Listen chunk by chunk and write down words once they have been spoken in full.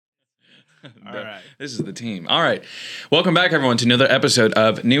All right. This is the team. All right. Welcome back, everyone, to another episode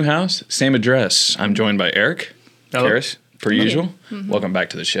of New House, Same Address. I'm joined by Eric, Charis, per usual. Welcome back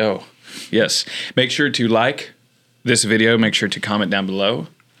to the show. Yes. Make sure to like this video. Make sure to comment down below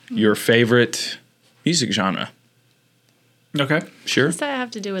your favorite music genre. Okay. Sure. What does that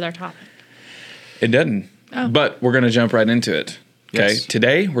have to do with our topic? It doesn't. Oh. But we're going to jump right into it. Okay. Yes.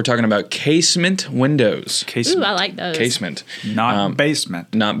 Today, we're talking about casement windows. Casement. Ooh, I like those. Casement. Not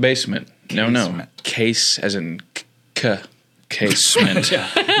basement. Not basement. No. Casement. Case as in casement. Yep.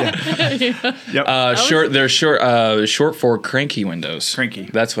 They're short for cranky windows. Cranky.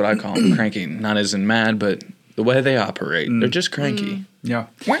 That's what I call them. Cranky. Not as in mad, but the way they operate. They're just cranky. Yeah.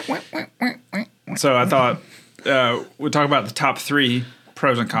 So I thought we'd talk about the top 3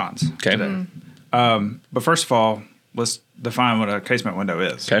 pros and cons Okay. today. But first of all, let's define what a casement window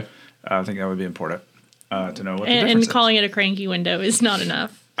is. Okay. I think that would be important to know what the And difference calling it a cranky window is not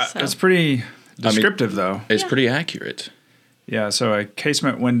enough. So. is. It's pretty descriptive, though. It's pretty accurate. Yeah, so a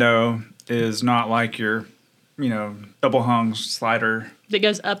casement window is not like your, double hung slider That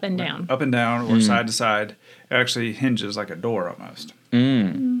goes up and down. up and down or side to side. It actually hinges like a door almost.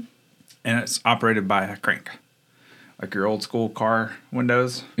 And it's operated by a crank, like your old school car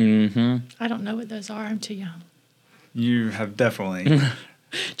windows. I don't know what those are. I'm too young. You have definitely.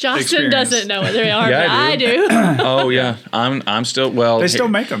 Josten Experience. doesn't know what they are, Yeah, but I I do. Oh yeah, I'm still well. They still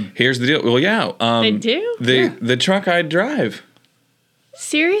make them. Here's the deal. Well, yeah. They do? The truck I drive.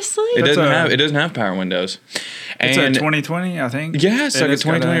 Seriously? It That's doesn't have power windows. It's And a 2020, I think. yeah, it's And like a it's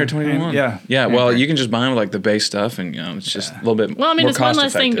got 2020 or 21. Yeah. Yeah. Well, you can just buy them with like the base stuff, and it's just a little bit. Well, I mean, more it's one cost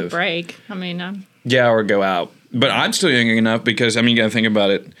less thing to effective. break. I mean, Yeah, or go out. But I'm still young enough because you got to think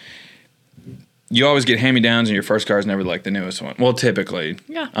about it. You always get hand-me-downs, and your first car is never like the newest one. Well, typically.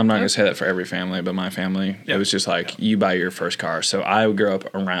 Yeah. I'm not going to say that for every family, but my family, it was just like you buy your first car. So I grew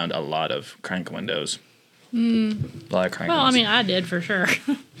up around a lot of crank windows. A lot of crank well, I ones. mean, I did for sure.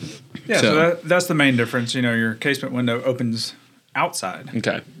 Yeah, So- so that's the main difference. Your casement window opens outside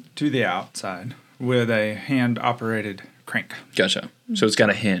Okay, to the outside with a hand-operated crank. gotcha. So it's got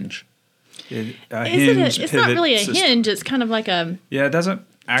a hinge. It's It's not really a hinge. It's kind of like Yeah, it doesn't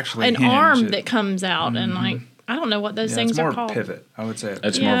actually an hinge. arm It- that comes out and like, I don't know what those yeah, things it's are more called. pivot, I would say.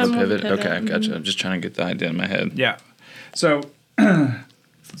 It's Yeah, more of a more of a pivot. pivot. Okay, gotcha. I'm just trying to get the idea in my head. Yeah. So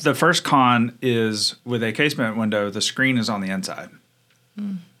the first con is with a casement window, the screen is on the inside.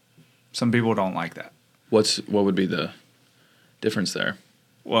 Some people don't like that. What would be the difference there?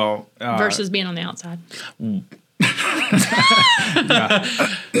 Well, Versus being on the outside.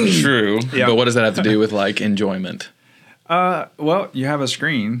 True, Yeah. but what does that have to do with like enjoyment? well, you have a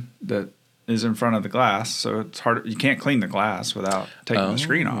screen that is in front of the glass, so it's hard. You can't clean the glass without taking the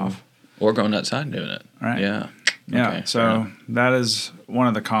screen off. Or going outside and doing it. Right. Yeah. Yeah, Okay, so that is one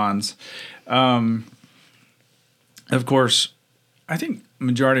of the cons. Of course, I think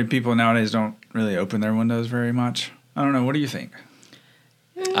majority of people nowadays don't really open their windows very much. I don't know. What do you think?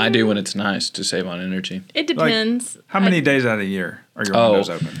 I do when it's nice to save on energy. It depends. How many days out of the year are your windows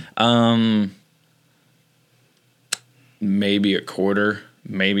open? Maybe a quarter,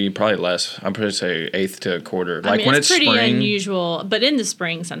 probably less. I'm pretty say eighth to a quarter. I Like mean, when it's it's pretty spring, unusual, but in the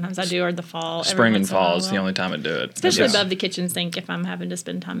spring sometimes I do, or the fall. every spring and once in a while fall I is the will. only time I do it. Especially Yes. above the kitchen sink if I'm having to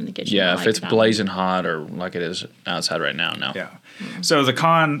spend time in the kitchen. Yeah, I if like it's that blazing hot or like it is outside right now, no. Yeah. So the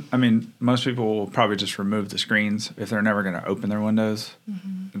con, I mean, most people will probably just remove the screens if they're never going to open their windows.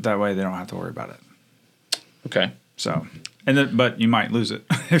 That way they don't have to worry about it. Okay. So, but you might lose it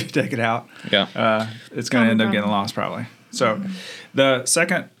if you take it out. Yeah. It's going to end up Problem. getting lost probably. So the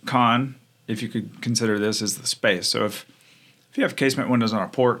second con, if you could consider this, is the space. So if you have casement windows on a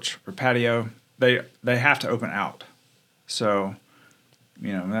porch or patio, they have to open out. So,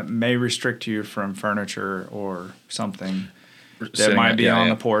 that may restrict you from furniture or something that Sitting might at- be yeah, on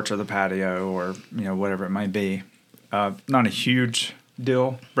yeah. the porch or the patio or, whatever it might be. Not a huge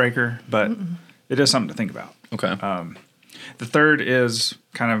deal breaker, but it is something to think about. Okay. The third is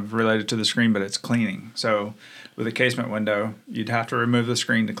kind of related to the screen, but it's cleaning. So with a casement window, you'd have to remove the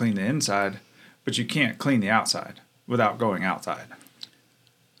screen to clean the inside, but you can't clean the outside without going outside.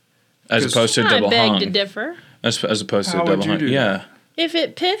 As opposed to I double beg hung. to differ. As opposed to How double would you hung. do Yeah. that? If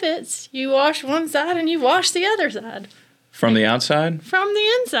it pivots, you wash one side and you wash the other side From the outside? from the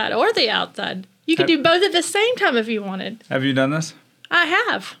inside or the outside. You could Have- do both at the same time if you wanted. Have you done this? I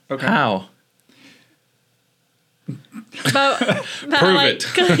have. Okay. How? But Prove like it.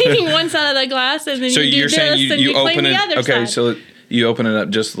 cleaning one side of the glass and then So you do you're this saying and you you clean open the it. other Okay, side. so you open it up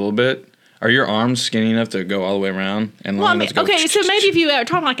just a little bit. Are your arms skinny enough to go all the way around? And Well, I long mean, enough to go okay, so maybe if you are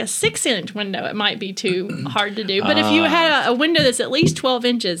talking like a 6-inch window, it might be too hard to do. But if you had a window that's at least 12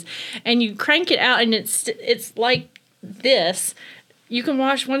 inches and you crank it out and it's like this, you can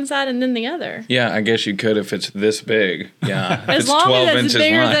wash one side and then the other. Yeah, I guess you could if it's this big. Yeah. As It's long 12 as it's inches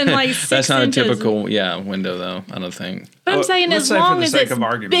bigger wide. than like 6 That's not inches. a typical window though, I don't think. But I'm Well, saying let's as say for long the as sake it's of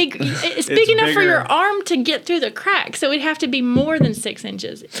argument, big, it's big it's enough for bigger. your arm to get through the crack. So it'd have to be more than 6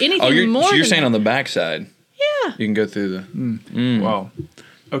 inches. Anything more So you're than saying that. on the back side, Yeah. you can go through the Well,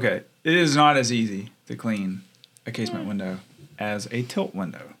 okay. It is not as easy to clean a casement window as a tilt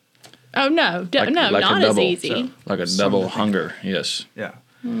window. Oh, no. like not a as double, easy. like a Something double to think hunger. Yes. Yeah.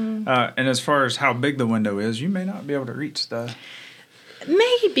 And as far as how big the window is, you may not be able to reach the.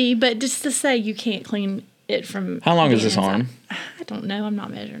 Maybe, but just to say you can't clean it from. How long the is this inside. arm? I don't know. I'm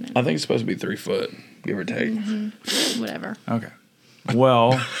not measuring it. I think it's supposed to be 3 foot, give or take. Whatever. Okay.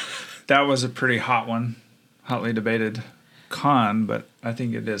 Well, that was a pretty hot one, hotly debated con, but I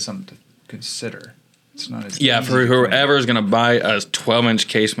think it is something to consider. It's not as Yeah, easy for to clean. whoever is going to buy a 12-inch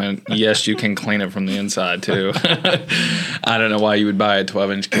casement, yes, you can clean it from the inside too. I don't know why you would buy a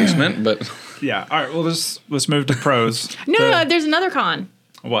 12-inch casement, but Yeah. All right. Well, let's move to pros. No, there's another con.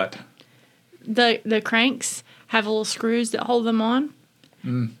 What? The cranks have little screws that hold them on,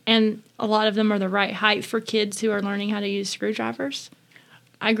 and a lot of them are the right height for kids who are learning how to use screwdrivers.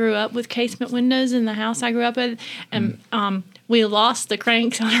 I grew up with casement windows in the house I grew up in, and we lost the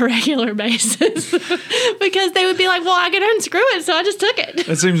cranks on a regular basis because they would be like, "Well, I can unscrew it," so I just took it.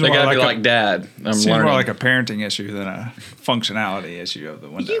 It seems they more got to like be a, like, Dad, I'm seems learning. more like a parenting issue than a functionality issue of the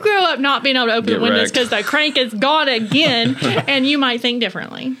window. You grow up not being able to open Get the windows wrecked. because the crank is gone again, and you might think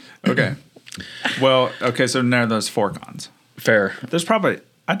differently. Okay. Well, okay. So now there's 4 cons. Fair. There's probably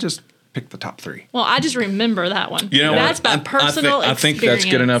I just picked the top 3. Well, I just remember that one. You know That's what? by personal I think that's good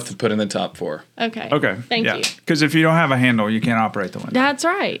experience. enough to put in the top 4. Okay. Okay. Thank you. Because if you don't have a handle, you can't operate the window. That's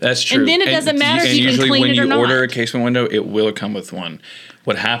right. That's true. And then it doesn't matter if you can usually clean when it or you not. order a casement window, it will come with one.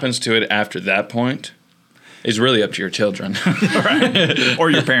 What happens to it after that point is really up to your children Or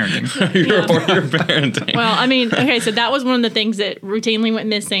your parenting. or your parenting. Well, I mean, okay, so that was one of the things that routinely went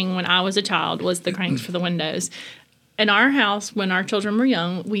missing when I was a child was the cranks for the windows. In our house, when our children were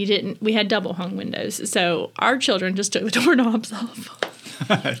young, we had double hung windows. So our children just took the doorknobs off.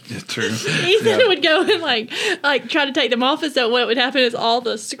 True. Ethan would go and like try to take them off, and so what would happen is all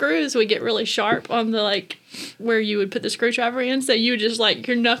the screws would get really sharp on the like where you would put the screwdriver in. So you would just like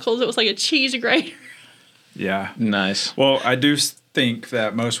your knuckles, it was like a cheese grater. Yeah. Nice. Well, I do think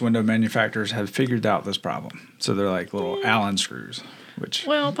that most window manufacturers have figured out this problem. So they're like little Allen screws, which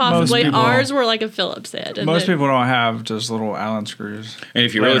Well, possibly people- ours were like a Phillips head. And most then- people don't have just little Allen screws. And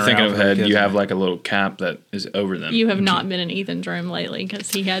if you're laying really thinking around of for the head, kids. you have like a little cap that is over them. You have not been in Ethan's room lately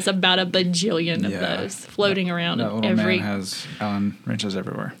because he has about a bajillion of Yeah. those floating around That little every. man has Allen wrenches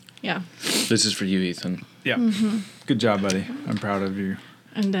everywhere. Yeah, This is for you, Ethan. Yeah. Mm-hmm. Good job, buddy. I'm proud of you.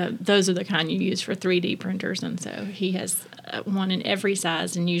 and those are the kind you use for 3D printers, and so he has one in every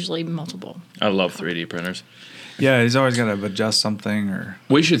size and usually multiple. I love 3D printers. Yeah, he's always got to adjust something or.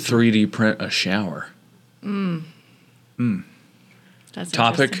 We should 3D print a shower. That's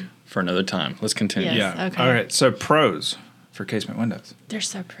Topic interesting. for another time. Let's continue. Yes. Yeah. okay. All right. So pros for casement windows. They're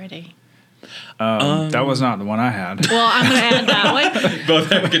so pretty. That was not the one I had. Well, I'm going to add that one.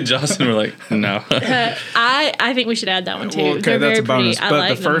 Both Eric and Josten were like, no. I think we should add that one too. Well, okay, They're that's a very bonus. pretty. I But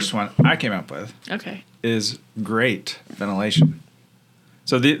like the them. first one I came up with Okay. is great ventilation.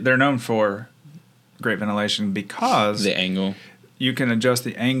 So they're known for great ventilation because The angle. you can adjust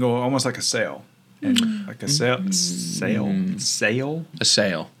the angle almost like a sail. And like a sail. Mm. A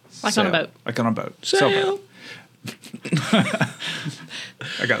sail. Like on a boat. Like on a boat. Sail. Sailboat.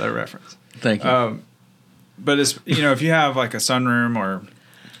 I got that reference. Thank you. But it's if you have like a sunroom or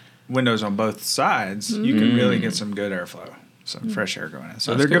windows on both sides, you can really get some good airflow, some fresh air going in.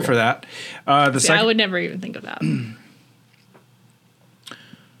 So That's they're good cool. for that. The See, second, I would never even think of that.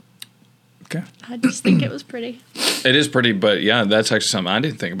 okay, I just think it was pretty. It is pretty, but yeah, that's actually something I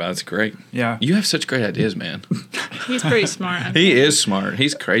didn't think about. It's great. yeah. You have such great ideas, man. He's pretty smart. He is smart.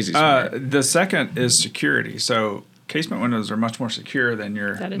 He's crazy smart. The second is security. So casement windows are much more secure than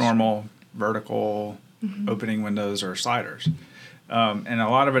your That is normal vertical opening windows or sliders, and a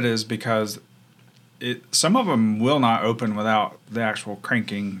lot of it is because some of them will not open without the actual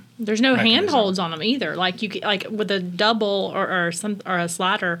cranking. There's no mechanism. handholds on them either. Like like with a double or a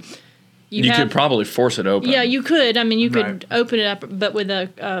slider, you could probably force it open. Yeah, you could. I mean, you could Right. open it up, but with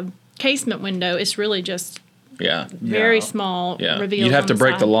a casement window, it's really just Yeah. very Yeah. small. Yeah. Reveals You'd have on to the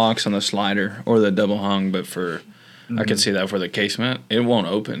break the side. locks on the slider or the double hung, but for I could see that for the casement. It won't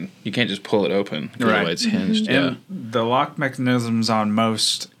open. You can't just pull it open. The way it's hinged. And the lock mechanisms on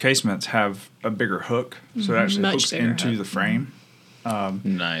most casements have a bigger hook, so it actually hooks into the frame.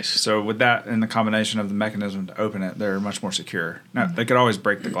 Nice. So with that and the combination of the mechanism to open it, they're much more secure. Now, they could always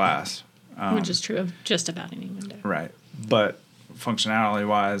break the glass. Which is true of just about any window. Right. But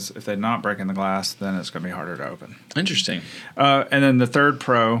functionality-wise, if they're not breaking the glass, then it's going to be harder to open. Interesting. And then the third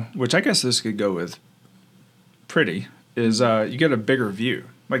pro, which I guess this could go with pretty, is you get a bigger view.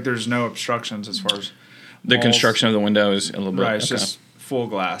 Like there's no obstructions as far as the walls. Construction of the window is a little bit... Right, it's just full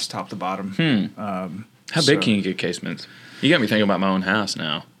glass, top to bottom. How big can you get casements? You got me thinking about my own house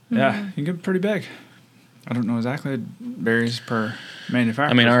now. Yeah, you can get pretty big. I don't know exactly. It varies per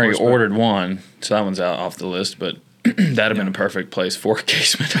manufacturer. I mean, I already ordered one, so that one's off the list, but that'd have been a perfect place for a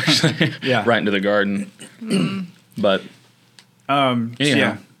casement, actually. Right into the garden. But,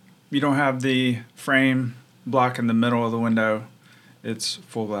 yeah, you don't have the frame block in the middle of the window. It's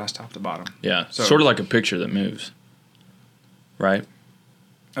full glass top to bottom. Yeah, so, sort of like a picture that moves, right?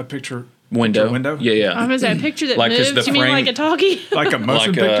 A picture... Window? Yeah. I was going to say, a picture that like, moves. You mean like a talkie? Like a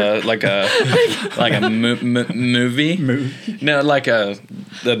motion picture? Like a movie? No, like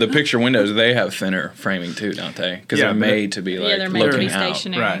the picture windows, they have thinner framing too, don't they? Because they're made to be like they're made to be out.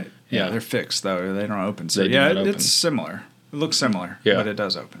 stationary. Right. Yeah, they're fixed though. They don't open. So it's similar. It looks similar, but it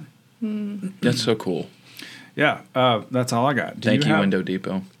does open. That's so cool. Yeah, that's all I got. Thank you, Window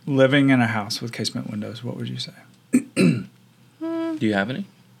Depot. Living in a house with casement windows, what would you say? Do you have any?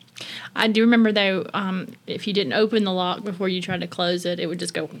 I do remember though, if you didn't open the lock before you tried to close it, it would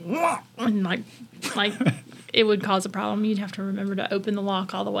just go and like it would cause a problem. You'd have to remember to open the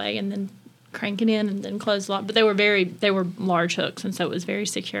lock all the way and then crank it in and then close the lock. But they were large hooks, and so it was very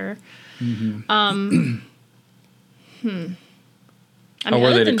secure. How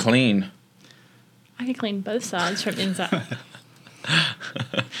were they to clean? I could clean both sides from inside.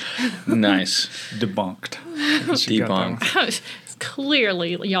 Nice. Debunked.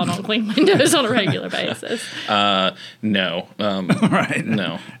 Clearly, y'all don't clean windows on a regular basis. No. Right.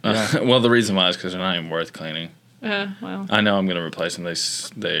 No. Well, the reason why is because they're not even worth cleaning. Well. I know I'm going to replace them.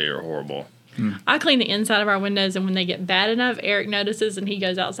 They are horrible. I clean the inside of our windows, and when they get bad enough, Eric notices, and he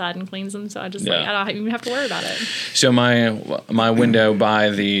goes outside and cleans them. So I don't even have to worry about it. So my window by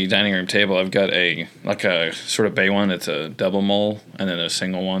the dining room table, I've got a sort of bay one. It's a double mole, and then a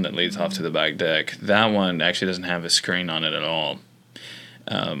single one that leads off to the back deck. That one actually doesn't have a screen on it at all,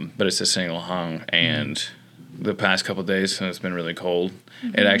 but it's a single hung. And the past couple of days, since it's been really cold,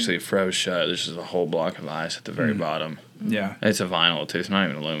 it actually froze shut. There's just a whole block of ice at the very bottom. Yeah. It's a vinyl, too. It's not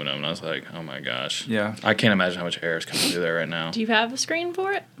even aluminum. And I was like, oh, my gosh. Yeah. I can't imagine how much air is coming through there right now. Do you have a screen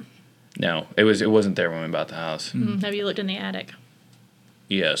for it? No. It wasn't there when we bought the house. Have you looked in the attic?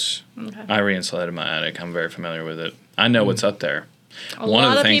 Yes. Okay. I re-insulated my attic. I'm very familiar with it. I know what's up there. A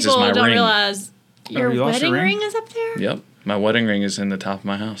lot of people don't realize your you lost wedding your ring? ring is up there? Yep. My wedding ring is in the top of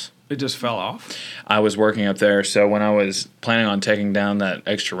my house. It just fell off? I was working up there, so when I was planning on taking down that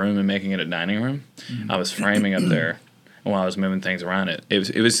extra room and making it a dining room, I was framing up there. While I was moving things around it.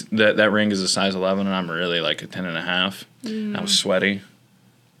 It was that ring is a size 11, and I'm really like a 10.5. I was sweaty.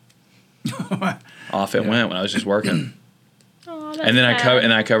 Off it went when I was just working. Oh, and then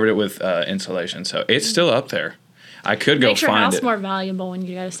sad. I covered it with insulation, so it's still up there. I could go Makes your find house it. more valuable when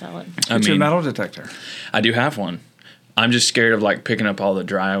you go to sell it. It's your metal detector. I do have one. I'm just scared of like picking up all the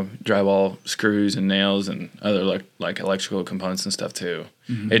drywall screws and nails and other like electrical components and stuff too.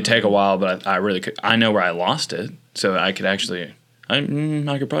 It'd take a while, but I really could. I know where I lost it, so I could actually. I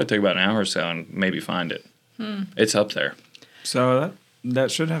could probably take about an hour or so and maybe find it. It's up there. So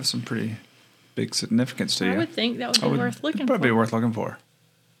that should have some pretty big significance to you. I would think that would be worth looking for. Probably be worth looking for.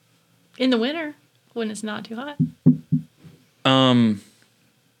 In the winter, when it's not too hot.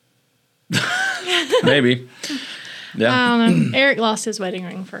 Maybe. Yeah. I don't know. Eric lost his wedding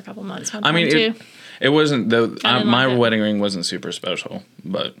ring for a couple months. I mean, it wasn't my like wedding ring wasn't super special,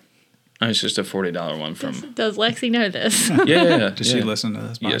 but it's just a $40 one from. Does Lexi know this? Yeah. Does she listen to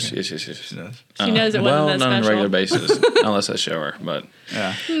this podcast? Yes. She does. She knows it wasn't well, that not on a special. regular basis, unless I show her. But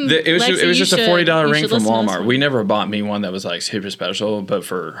Yeah. it was Lexi, just a you $40 ring should from listen to this Walmart. one. We never bought me one that was like super special, but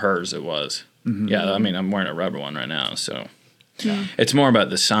for hers it was. Yeah, I mean I'm wearing a rubber one right now, so it's more about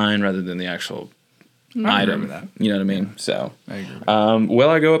the sign rather than the actual item. that. You know what I mean? So, I agree. will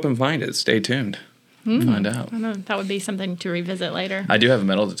I go up and find it? Stay tuned. Find out. I don't know. That would be something to revisit later. I do have a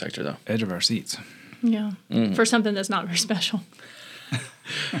metal detector though. Edge of our seats. Yeah. For something that's not very special.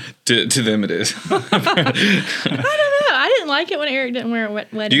 To them it is. I don't know. I didn't like it when Eric didn't wear a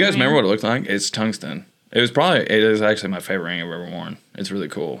wedding Do you guys ring. remember what it looked like? It's tungsten. It is actually my favorite ring I've ever worn. It's really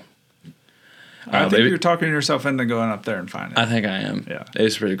cool. I think you're talking yourself into going up there and finding it. I think I am. Yeah.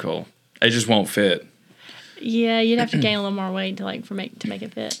 It's pretty cool. It just won't fit. Yeah, you'd have to gain a little more weight to make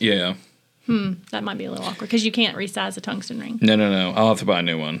it fit. Yeah. That might be a little awkward because you can't resize a tungsten ring. No. I'll have to buy a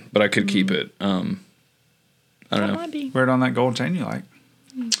new one, but I could keep it. I don't know. Might be. Wear it on that gold chain you like.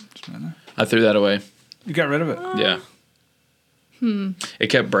 I threw that away. You got rid of it? Yeah. It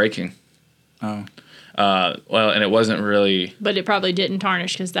kept breaking. Oh. Well, and it wasn't really But it probably didn't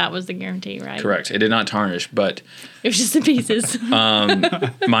tarnish because that was the guarantee, right? correct. It did not tarnish, but It was just in pieces.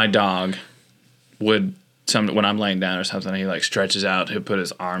 my dog would when I'm laying down or something, he like stretches out, he'll put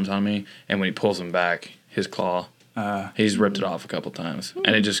his arms on me, and when he pulls them back, his claw, he's ripped it off a couple times,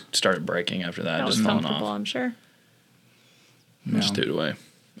 and it just started breaking after that, That was just falling comfortable, off. I'm sure. I just threw it away.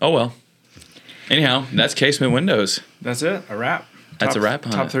 Oh well. Anyhow, that's Casement Windows. That's it. A wrap. That's a wrap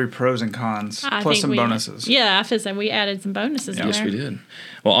on Top it. 3 pros and cons, I plus think some we- bonuses. Yeah, I have to say we added some bonuses in Yes, there. we did.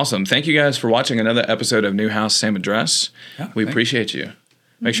 Well, awesome. Thank you guys for watching another episode of New House, Same Address. Yeah, We thanks. appreciate you.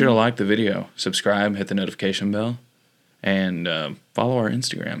 Make sure to like the video, subscribe, hit the notification bell, and follow our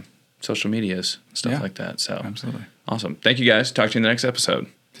Instagram, social medias, stuff Yeah. like that. So Absolutely. awesome. Thank you guys. Talk to you in the next episode.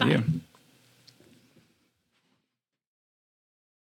 See you.